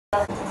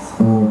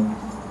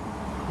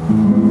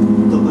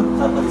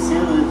Tá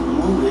aparecendo aí todo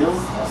mundo? Eu?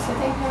 Você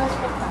tem que me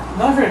respeitar.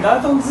 Na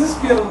verdade, tá um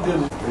desespero no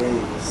dedo.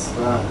 3,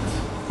 4.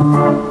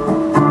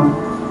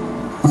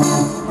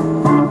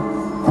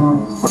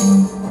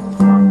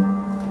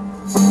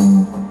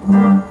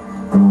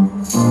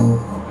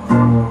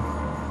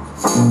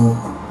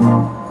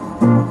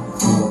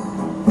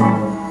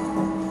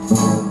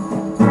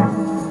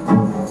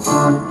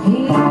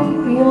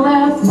 He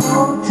left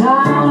no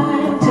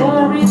time to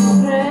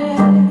regret.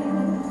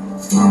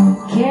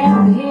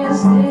 Kept his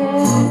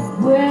dead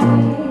way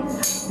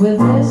with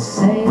his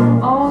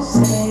same old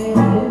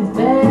same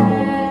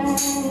bed.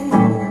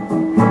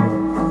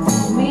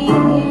 Me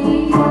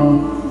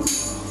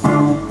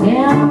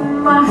and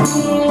my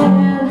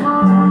head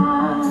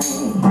high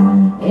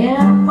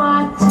and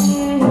my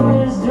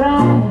tears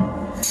dry.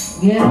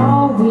 Get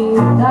on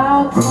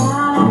without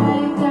my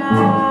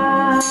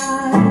guy.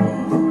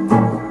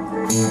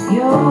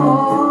 You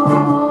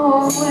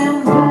went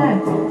back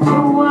to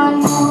what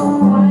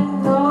I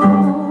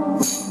know,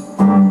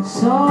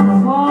 so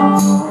far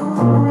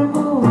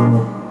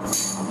removed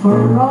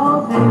from all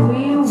that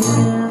we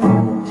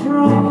went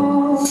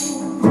through.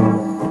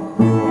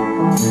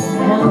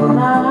 And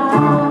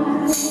I'm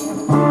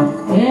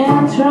in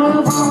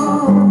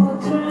trouble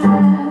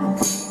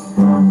trapped,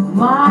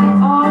 my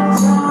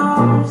odds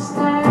are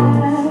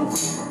stacked.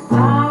 I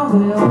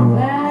will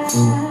back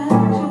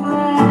to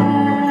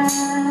black.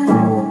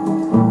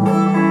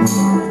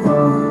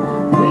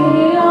 We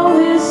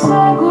always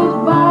say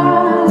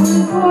goodbye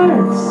with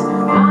words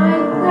I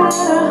got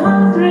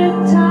 100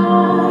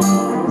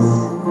 times.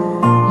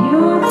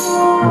 You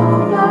know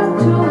not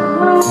to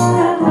hurt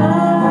and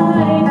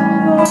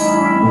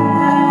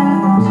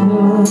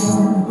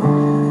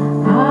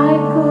I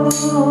go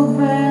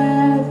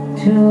back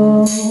to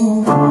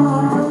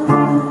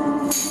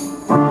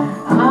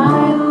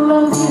I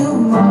love you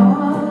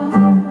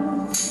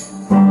much.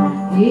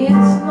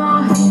 It's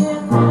not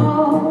here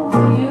now.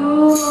 You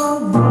are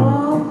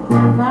broke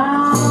and I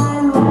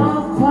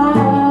love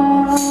power.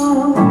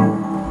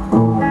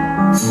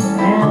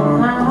 And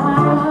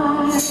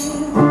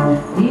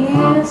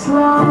it's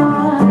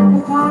like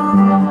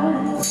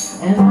pie.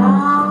 And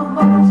I'm a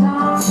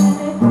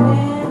tiny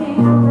penny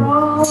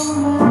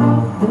rolling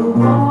up the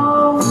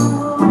walls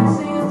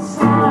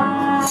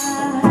inside.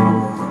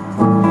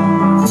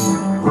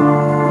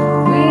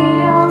 We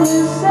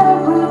always say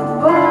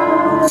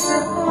goodbye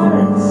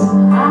once.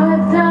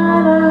 I've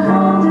done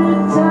 100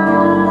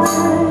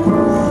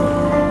 times.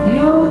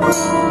 You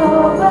go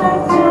back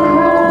to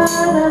her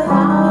and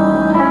I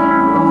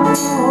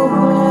go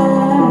back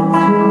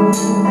to.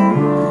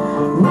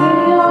 We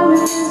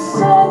always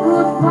say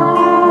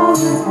goodbye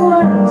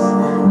once.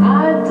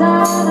 I've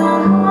done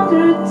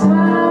 100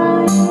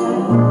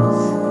 times.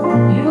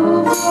 You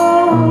go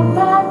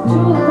back to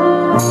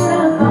her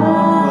and I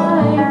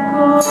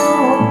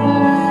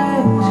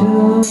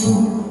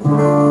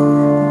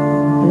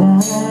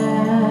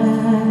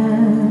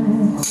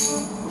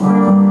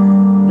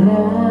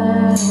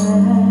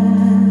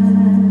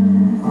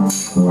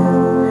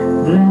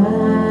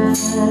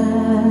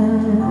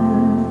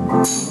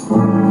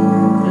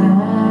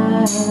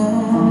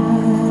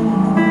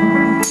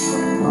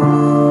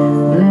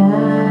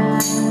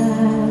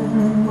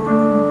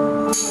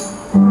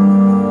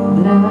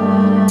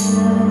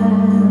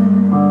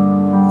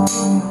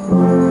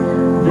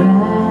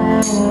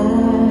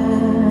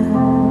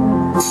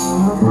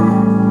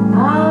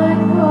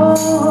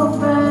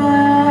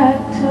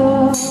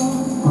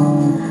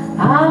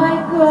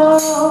go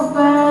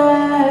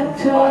back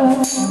to.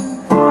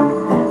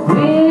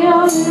 We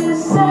always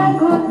say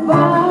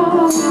goodbye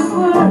with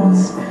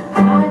words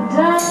I've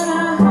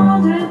done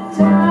 100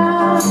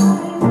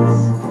 times.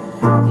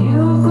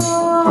 You go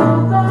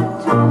back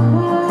to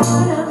her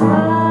and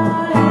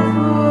I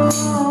go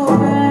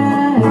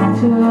back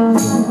to.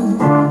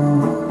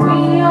 We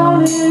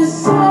always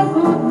say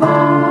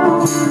goodbye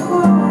with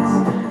words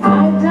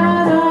I've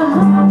done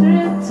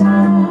 100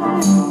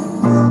 times.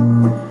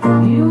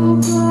 You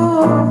go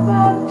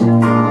back to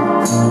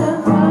her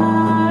and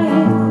I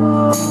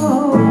go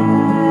back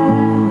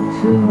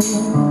to.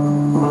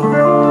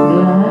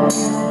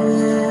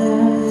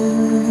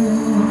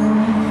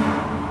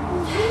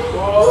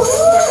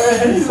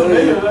 É isso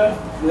mesmo, né?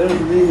 Eu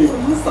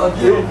não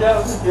sabia que era.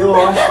 acho que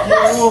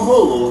não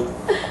rolou.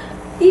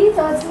 Ih,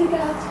 tá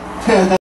desligado.